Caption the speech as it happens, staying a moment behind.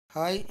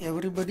Hi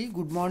everybody,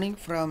 good morning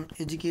from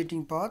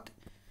Educating Path.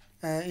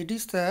 It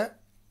is the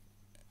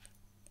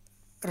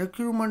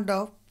recruitment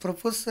of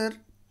professor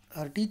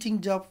or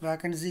teaching job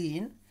vacancy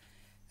in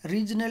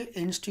Regional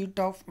Institute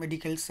of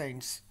Medical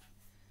Science.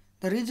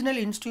 The Regional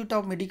Institute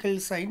of Medical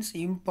Science,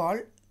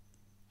 Impal,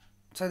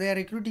 so they are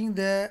recruiting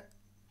the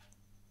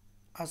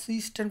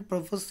assistant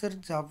professor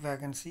job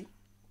vacancy.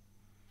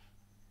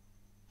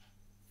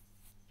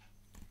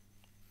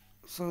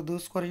 So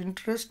those who are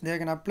interested, they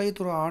can apply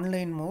through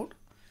online mode.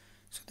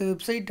 So the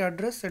website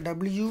address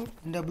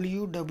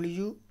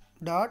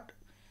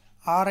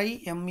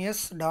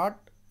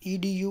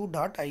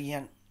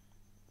www.rims.edu.in.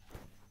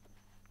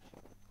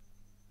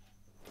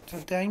 So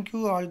thank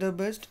you, all the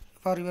best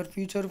for your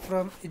future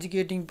from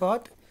Educating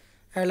Path.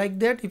 I like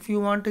that if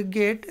you want to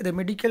get the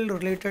medical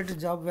related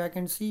job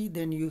vacancy,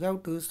 then you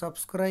have to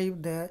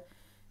subscribe the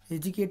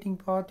Educating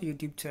Path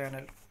YouTube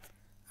channel.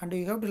 And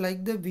you have to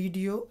like the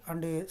video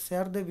and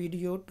share the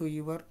video to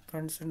your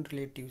friends and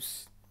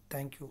relatives.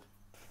 Thank you.